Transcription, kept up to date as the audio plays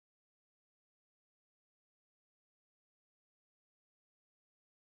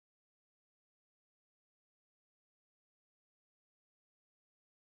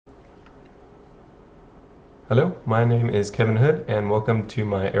Hello, my name is Kevin Hood, and welcome to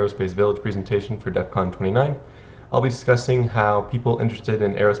my Aerospace Village presentation for DEF CON 29. I'll be discussing how people interested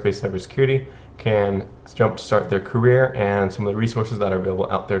in aerospace cybersecurity can jumpstart their career and some of the resources that are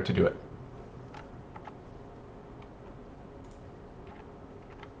available out there to do it.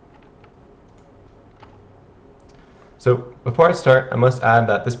 So before I start, I must add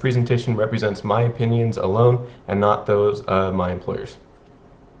that this presentation represents my opinions alone and not those of my employers.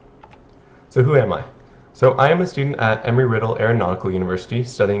 So who am I? So I am a student at Embry-Riddle Aeronautical University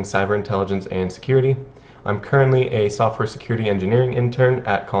studying cyber intelligence and security. I'm currently a software security engineering intern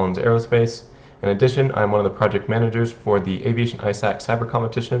at Collins Aerospace. In addition, I'm one of the project managers for the Aviation ISAC cyber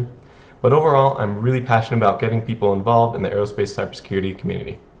competition. But overall, I'm really passionate about getting people involved in the aerospace cybersecurity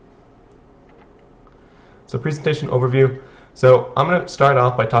community. So presentation overview. So I'm going to start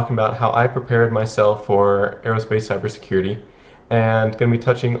off by talking about how I prepared myself for aerospace cybersecurity, and going to be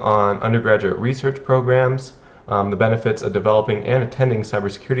touching on undergraduate research programs, the benefits of developing and attending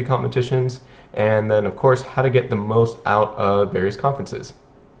cybersecurity competitions, and then of course how to get the most out of various conferences.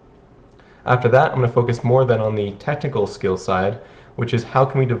 After that, I'm going to focus more then on the technical skill side, which is how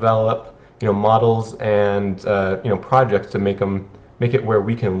can we develop models and projects to make it where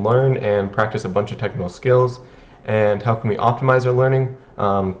we can learn and practice a bunch of technical skills, and how can we optimize our learning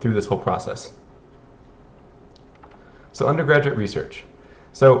through this whole process. So undergraduate research.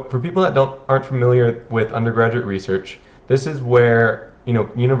 So for people that aren't familiar with undergraduate research, this is where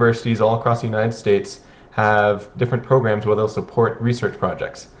universities all across the United States have different programs where they'll support research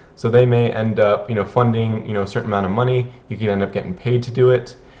projects. So they may end up funding a certain amount of money. You can end up getting paid to do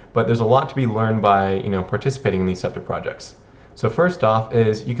it, but there's a lot to be learned by participating in these types of projects. So first off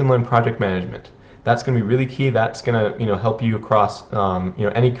is you can learn project management. That's going to be really key. That's going to help you across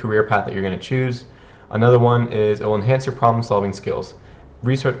any career path that you're going to choose. Another one is it will enhance your problem solving skills.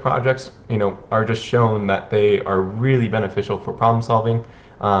 Research projects are just shown that they are really beneficial for problem solving,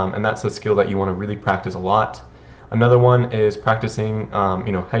 and that's a skill that you want to really practice a lot. Another one is practicing how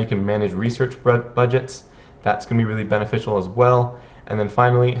you can manage research budgets. That's going to be really beneficial as well. And then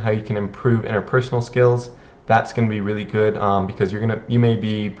finally, how you can improve interpersonal skills. That's going to be really good because you may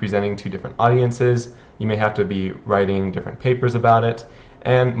be presenting to different audiences. You may have to be writing different papers about it,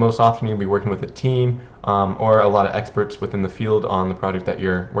 and most often you'll be working with a team or a lot of experts within the field on the project that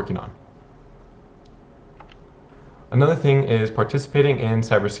you're working on. Another thing is participating in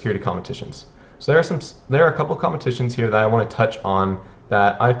cybersecurity competitions. So there are a couple competitions here that I want to touch on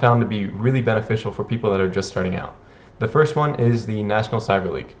that I found to be really beneficial for people that are just starting out. The first one is the National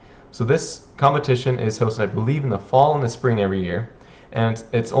Cyber League. So this competition is hosted, I believe, in the fall and the spring every year, and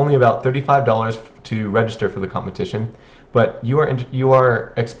it's only about $35 to register for the competition. But you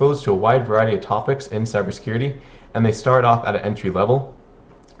are exposed to a wide variety of topics in cybersecurity, and they start off at an entry level.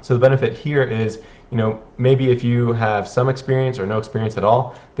 So the benefit here is, maybe if you have some experience or no experience at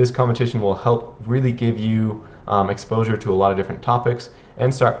all, this competition will help really give you exposure to a lot of different topics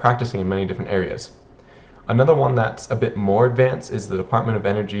and start practicing in many different areas. Another one that's a bit more advanced is the Department of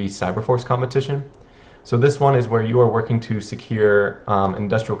Energy Cyberforce competition. So this one is where you are working to secure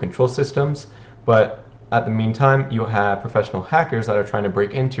industrial control systems, but at the meantime, you have professional hackers that are trying to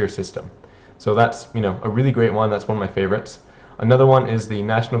break into your system. So that's a really great one. That's one of my favorites. Another one is the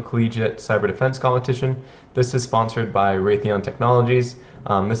National Collegiate Cyber Defense Competition. This is sponsored by Raytheon Technologies.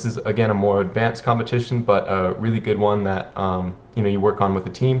 This is again a more advanced competition, but a really good one that you work on with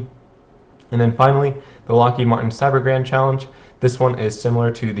a team. And then finally, the Lockheed Martin Cyber Grand Challenge. This one is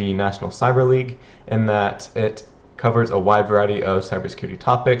similar to the National Cyber League in that it covers a wide variety of cybersecurity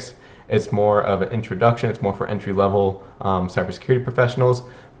topics. It's more of an introduction. It's more for entry-level cybersecurity professionals,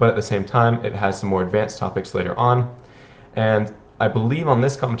 but at the same time, it has some more advanced topics later on. And I believe on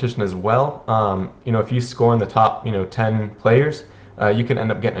this competition as well, if you score in the top 10 players, you can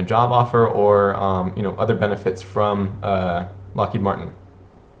end up getting a job offer or other benefits from Lockheed Martin.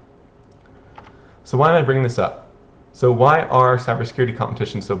 So why am I bringing this up? So why are cybersecurity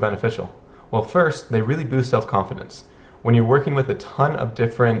competitions so beneficial? Well, first, they really boost self-confidence. When you're working with a ton of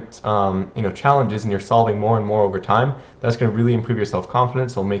different challenges and you're solving more and more over time, that's going to really improve your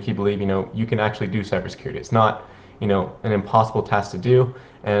self-confidence. It'll make you believe you can actually do cybersecurity. It's not an impossible task to do,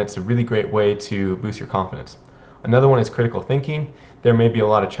 and it's a really great way to boost your confidence. Another one is critical thinking. There may be a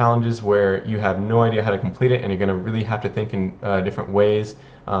lot of challenges where you have no idea how to complete it, and you're going to really have to think in different ways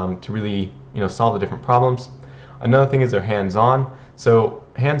to really solve the different problems. Another thing is they're hands-on. So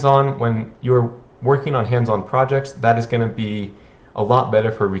hands-on, when you're working on hands-on projects, that is going to be a lot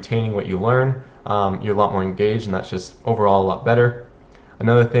better for retaining what you learn. You're a lot more engaged, and that's just overall a lot better.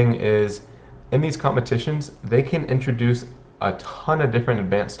 Another thing is in these competitions, they can introduce a ton of different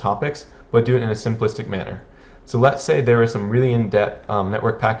advanced topics, but do it in a simplistic manner. So let's say there was some really in-depth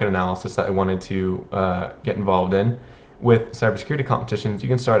network packet analysis that I wanted to get involved in. With cybersecurity competitions, you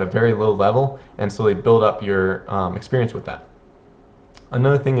can start at a very low level and slowly build up your experience with that.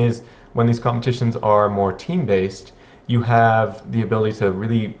 Another thing is when these competitions are more team-based, you have the ability to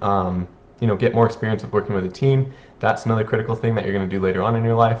really get more experience with working with a team. That's another critical thing that you're going to do later on in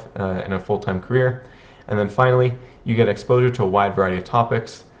your life in a full-time career. And then finally, you get exposure to a wide variety of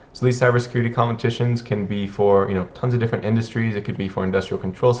topics. So these cybersecurity competitions can be for tons of different industries. It could be for industrial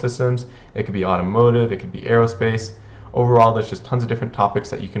control systems. It could be automotive. It could be aerospace. Overall, there's just tons of different topics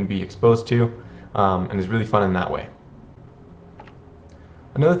that you can be exposed to, and it's really fun in that way.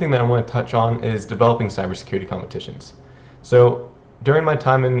 Another thing that I want to touch on is developing cybersecurity competitions. So during my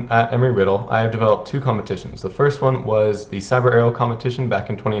time at Embry-Riddle, I have developed two competitions. The first one was the Cyber Aero competition back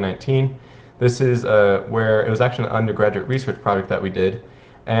in 2019. This is where it was actually an undergraduate research project that we did.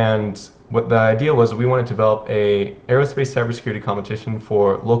 And what the idea was, we wanted to develop a aerospace cybersecurity competition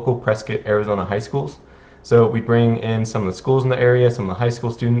for local Prescott, Arizona high schools. So we bring in some of the schools in the area, some of the high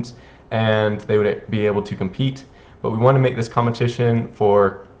school students, and they would be able to compete. But we want to make this competition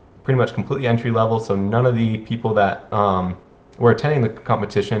for pretty much completely entry level, so none of the people that were attending the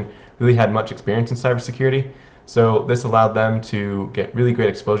competition really had much experience in cybersecurity. So this allowed them to get really great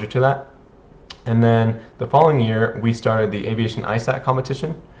exposure to that. And then the following year, we started the Aviation ISAC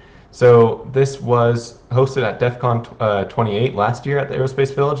competition. So this was hosted at DEF CON 28 last year at the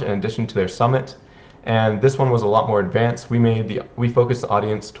Aerospace Village in addition to their summit. And this one was a lot more advanced. We focused the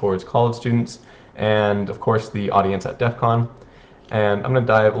audience towards college students and of course the audience at DEF CON. And I'm going to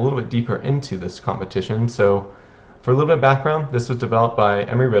dive a little bit deeper into this competition. So for a little bit of background, this was developed by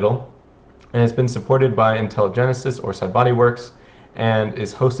Embry-Riddle, and it's been supported by IntelliGenesis or SideBodyWorks, and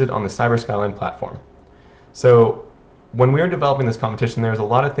is hosted on the Cyber Skyline platform. So when we were developing this competition, there was a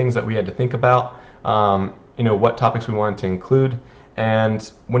lot of things that we had to think about, what topics we wanted to include. And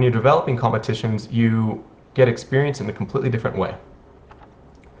when you're developing competitions, you get experience in a completely different way.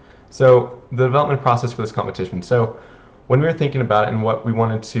 So the development process for this competition. So when we were thinking about it and how we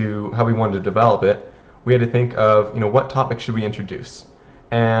wanted to develop it, we had to think of what topics should we introduce.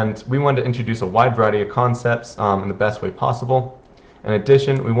 And we wanted to introduce a wide variety of concepts in the best way possible. In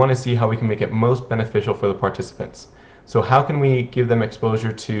addition, we want to see how we can make it most beneficial for the participants. So how can we give them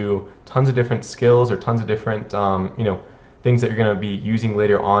exposure to tons of different skills or tons of different things that you're going to be using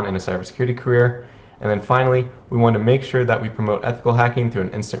later on in a cybersecurity career. And then finally, we want to make sure that we promote ethical hacking through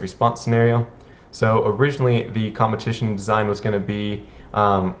an incident response scenario. So originally, the competition design was going to be,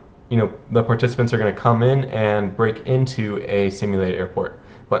 the participants are going to come in and break into a simulated airport.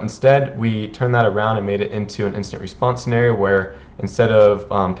 But instead, we turned that around and made it into an incident response scenario where instead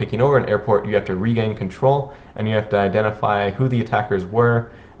of taking over an airport, you have to regain control and you have to identify who the attackers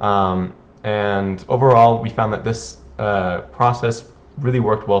were. And overall, we found that this process really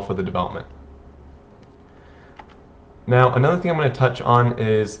worked well for the development. Now, another thing I'm going to touch on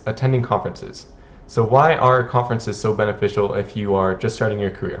is attending conferences. So why are conferences so beneficial if you are just starting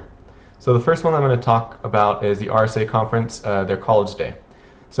your career? So the first one I'm going to talk about is the RSA conference, their college day.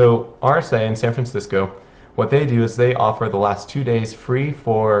 So RSA in San Francisco, what they do is they offer the last 2 days free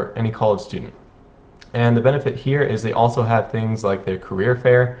for any college student. And the benefit here is they also have things like their career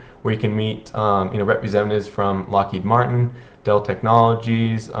fair, where you can meet representatives from Lockheed Martin, Dell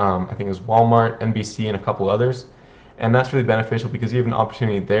Technologies, I think it was Walmart, NBC, and a couple others. And that's really beneficial because you have an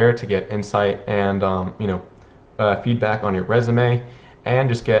opportunity there to get insight and feedback on your resume, and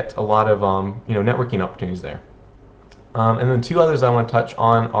just get a lot of networking opportunities there. And then two others I want to touch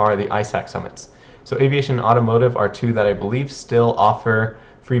on are the ISAC summits. So aviation and automotive are two that I believe still offer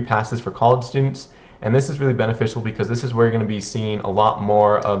free passes for college students. And this is really beneficial because this is where you're going to be seeing a lot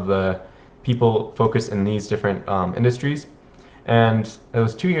more of the people focused in these different industries. And it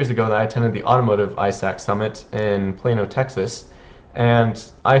was 2 years ago that I attended the Automotive ISAC Summit in Plano, Texas. And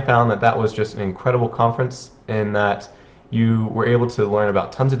I found that that was just an incredible conference in that you were able to learn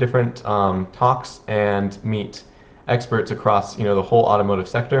about tons of different talks and meet experts across the whole automotive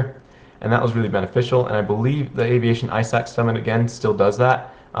sector. And that was really beneficial. And I believe the Aviation ISAC Summit, again, still does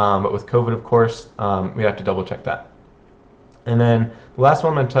that. But with COVID, of course, we have to double check that. And then the last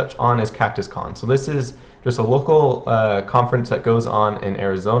one I'm going to touch on is CactusCon. So this is just a local conference that goes on in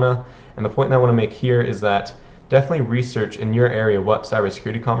Arizona. And the point that I want to make here is that definitely research in your area what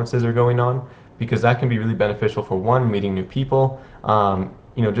cybersecurity conferences are going on, because that can be really beneficial for one, meeting new people,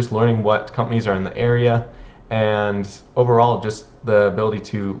 just learning what companies are in the area, and overall just the ability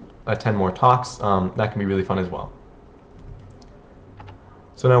to attend more talks. That can be really fun as well.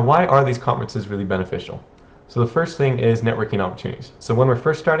 So now, why are these conferences really beneficial? So the first thing is networking opportunities. So when we're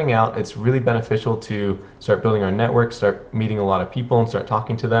first starting out, it's really beneficial to start building our network, start meeting a lot of people and start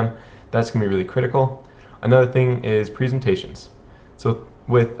talking to them. That's going to be really critical. Another thing is presentations. So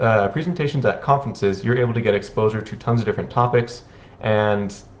with presentations at conferences, you're able to get exposure to tons of different topics,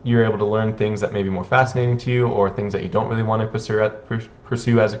 and you're able to learn things that may be more fascinating to you or things that you don't really want to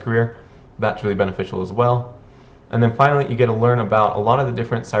pursue as a career. That's really beneficial as well. And then finally, you get to learn about a lot of the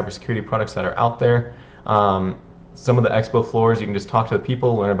different cybersecurity products that are out there. Some of the expo floors, you can just talk to the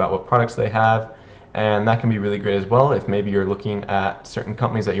people, learn about what products they have, and that can be really great as well. If maybe you're looking at certain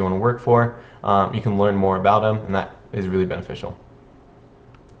companies that you want to work for, you can learn more about them, and that is really beneficial.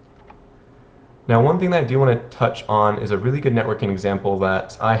 Now, one thing that I do want to touch on is a really good networking example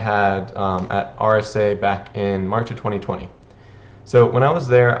that I had at RSA back in March of 2020. So when I was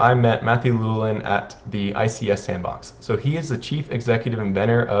there, I met Matthew Llewellyn at the ICS Sandbox. So he is the chief executive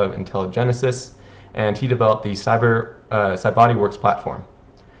inventor of IntelliGenesis, and he developed the CyBodyWorks platform.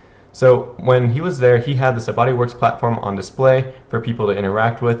 So when he was there, he had the CyBodyWorks platform on display for people to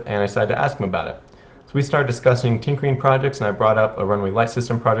interact with, and I decided to ask him about it. So we started discussing tinkering projects, and I brought up a runway light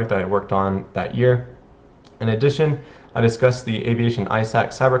system project that I worked on that year. In addition, I discussed the aviation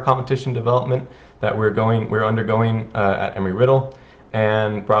ISAC cyber competition development that we're undergoing at Embry-Riddle,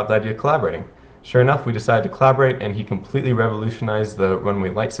 and brought the idea of collaborating. Sure enough, we decided to collaborate, and he completely revolutionized the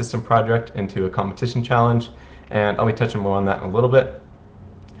runway light system project into a competition challenge, and I'll be touching more on that in a little bit.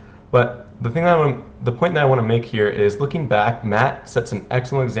 But the point that I want to make here is, looking back, Matt sets an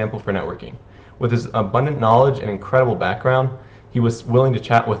excellent example for networking. With his abundant knowledge and incredible background, he was willing to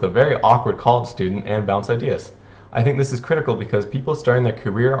chat with a very awkward college student and bounce ideas. I think this is critical because people starting their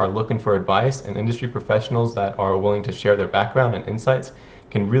career are looking for advice, and industry professionals that are willing to share their background and insights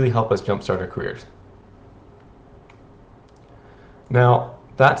can really help us jumpstart our careers. Now,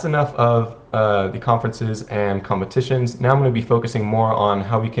 that's enough of the conferences and competitions. Now I'm going to be focusing more on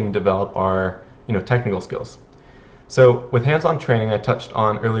how we can develop our technical skills. So with hands-on training I touched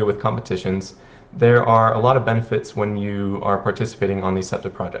on earlier with competitions, there are a lot of benefits when you are participating on these types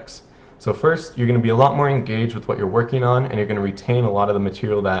of projects. So first, you're going to be a lot more engaged with what you're working on, and you're going to retain a lot of the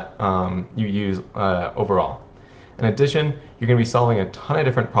material that you use overall. In addition, you're going to be solving a ton of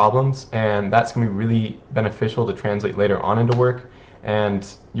different problems, and that's going to be really beneficial to translate later on into work. And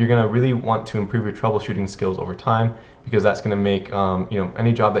you're going to really want to improve your troubleshooting skills over time, because that's going to make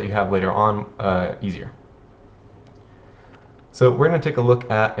any job that you have later on easier. So we're going to take a look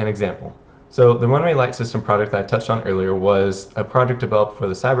at an example. So the runway light system project that I touched on earlier was a project developed for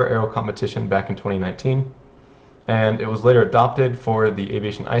the Cyber Aero competition back in 2019. And it was later adopted for the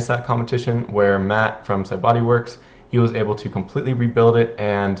aviation ISAC competition, where Matt from CyBodyWorks, he was able to completely rebuild it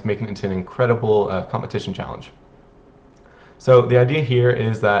and make it into an incredible competition challenge. So the idea here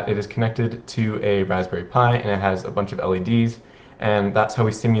is that it is connected to a Raspberry Pi, and it has a bunch of LEDs, and that's how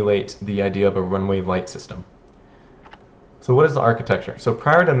we simulate the idea of a runway light system. So what is the architecture? So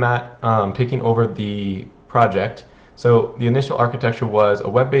prior to Matt taking over the project, so the initial architecture was a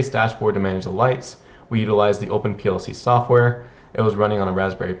web-based dashboard to manage the lights. We utilized the OpenPLC software. It was running on a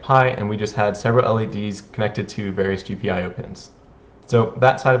Raspberry Pi, and we just had several LEDs connected to various GPIO pins. So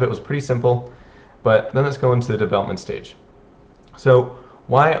that side of it was pretty simple, but then let's go into the development stage. So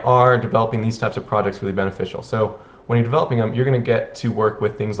why are developing these types of projects really beneficial? So when you're developing them, you're going to get to work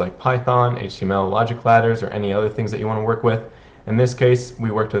with things like Python, HTML, logic ladders, or any other things that you want to work with. In this case,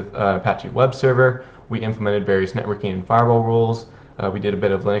 we worked with Apache Web Server. We implemented various networking and firewall rules. We did a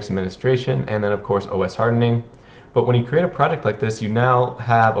bit of Linux administration, and then of course OS hardening. But when you create a project like this, you now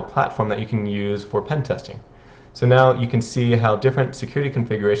have a platform that you can use for pen testing. So now you can see how different security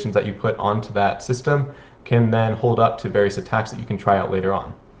configurations that you put onto that system can then hold up to various attacks that you can try out later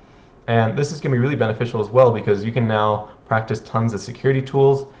on. And this is going to be really beneficial as well, because you can now practice tons of security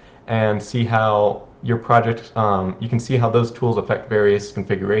tools and see how your project, you can see how those tools affect various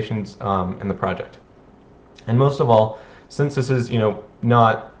configurations in the project. And most of all, since this is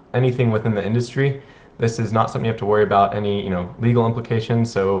not anything within the industry, this is not something you have to worry about any legal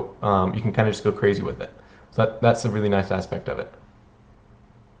implications, so you can kind of just go crazy with it. So that's a really nice aspect of it.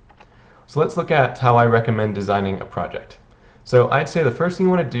 So let's look at how I recommend designing a project. So I'd say the first thing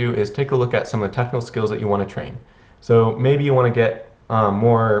you want to do is take a look at some of the technical skills that you want to train. So maybe you want to get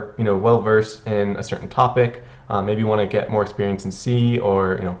more well-versed in a certain topic. Maybe you want to get more experience in C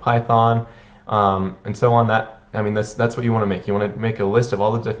or Python, and so on. That's what you want to make. You want to make a list of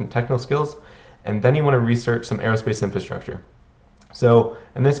all the different technical skills, and then you want to research some aerospace infrastructure. So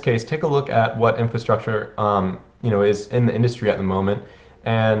in this case, take a look at what infrastructure is in the industry at the moment,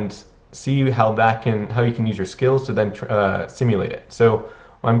 and see how you can use your skills to then simulate it. So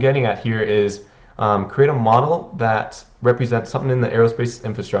what I'm getting at here is create a model that represents something in the aerospace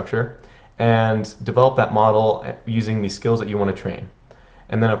infrastructure, and develop that model using the skills that you want to train.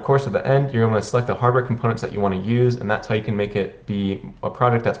 And then, of course, at the end, you're going to select the hardware components that you want to use, and that's how you can make it be a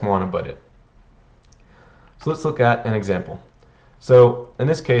project that's more on a budget. So let's look at an example. So in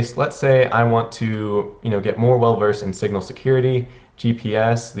this case, let's say I want to, get more well-versed in signal security,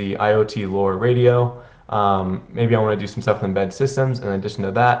 GPS, the IoT LoRa radio. Maybe I want to do some stuff with embedded systems. In addition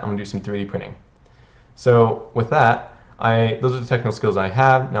to that, I'm going to do some 3D printing. So with that, those are the technical skills I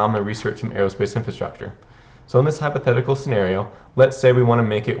have. Now I'm going to research some aerospace infrastructure. So in this hypothetical scenario, let's say we want to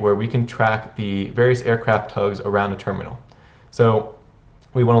make it where we can track the various aircraft tugs around a terminal. So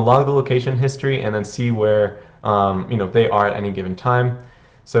we want to log the location history and then see where they are at any given time.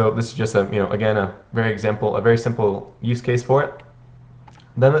 So this is just again a very simple use case for it.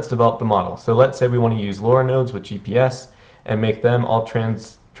 Then let's develop the model. So let's say we want to use LoRa nodes with GPS and make them all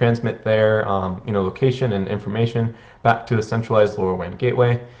transmit their location and information back to a centralized LoRaWAN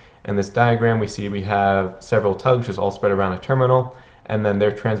gateway. In this diagram, we have several tugs just all spread around a terminal, and then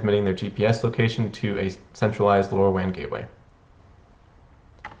they're transmitting their GPS location to a centralized LoRaWAN gateway.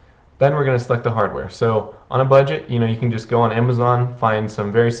 Then we're going to select the hardware. So on a budget, you can just go on Amazon, find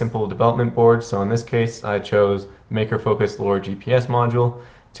some very simple development boards. So in this case, I chose Maker Focus LoRa GPS module.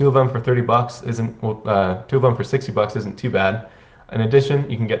 Two of them for $30 two of them for $60 isn't too bad. In addition,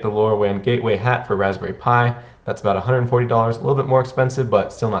 you can get the LoRaWAN gateway hat for Raspberry Pi. That's about $140, a little bit more expensive,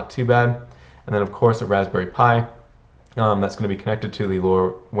 but still not too bad. And then of course a Raspberry Pi that's going to be connected to the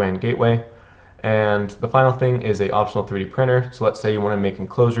LoRaWAN gateway. And the final thing is a optional 3D printer. So let's say you want to make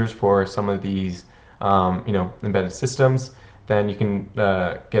enclosures for some of these embedded systems, then you can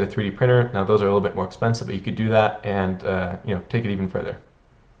get a 3D printer. Now those are a little bit more expensive, but you could do that and take it even further.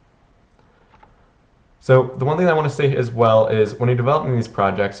 So the one thing I want to say as well is when you're developing these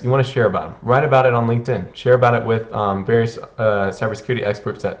projects, you want to share about them. Write about it on LinkedIn. Share about it with various cybersecurity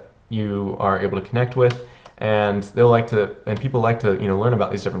experts that you are able to connect with, and people like to learn about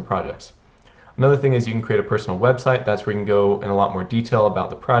these different projects. Another thing is you can create a personal website. That's where you can go in a lot more detail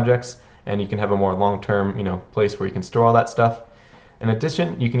about the projects, and you can have a more long-term place where you can store all that stuff. In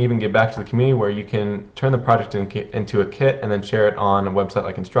addition, you can even give back to the community where you can turn the project into a kit and then share it on a website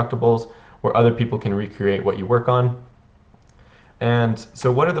like Instructables, where other people can recreate what you work on. And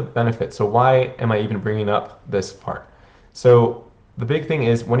so what are the benefits? So why am I even bringing up this part? So the big thing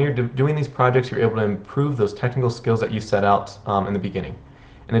is when you're doing these projects, you're able to improve those technical skills that you set out in the beginning.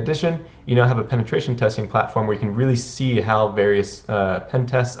 In addition, you now have a penetration testing platform where you can really see how various pen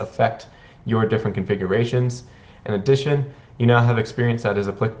tests affect your different configurations. In addition, you now have experience that is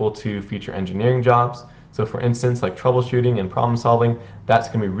applicable to future engineering jobs. So for instance, like troubleshooting and problem solving, that's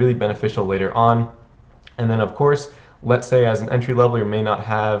going to be really beneficial later on. And then of course, let's say as an entry level, you may not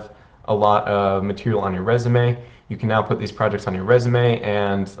have a lot of material on your resume. You can now put these projects on your resume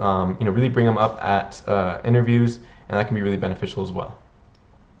and really bring them up at interviews, and that can be really beneficial as well.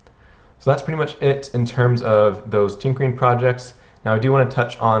 So that's pretty much it in terms of those tinkering projects. Now I do want to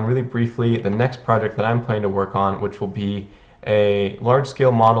touch on really briefly the next project that I'm planning to work on, which will be a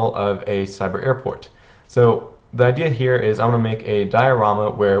large-scale model of a cyber airport. So the idea here is I want to make a diorama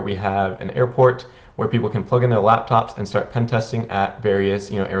where we have an airport where people can plug in their laptops and start pen testing at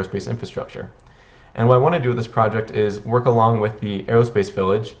various aerospace infrastructure. And what I want to do with this project is work along with the Aerospace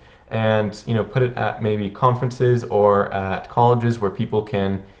Village and put it at maybe conferences or at colleges where people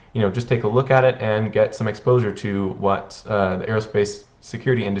can just take a look at it and get some exposure to what the aerospace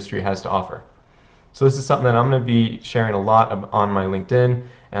security industry has to offer. So this is something that I'm going to be sharing a lot on my LinkedIn,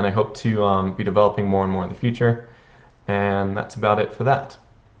 and I hope to be developing more and more in the future. And that's about it for that.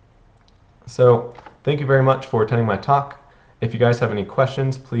 So thank you very much for attending my talk. If you guys have any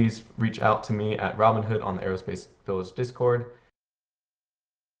questions, please reach out to me at Robinhood on the Aerospace Village Discord.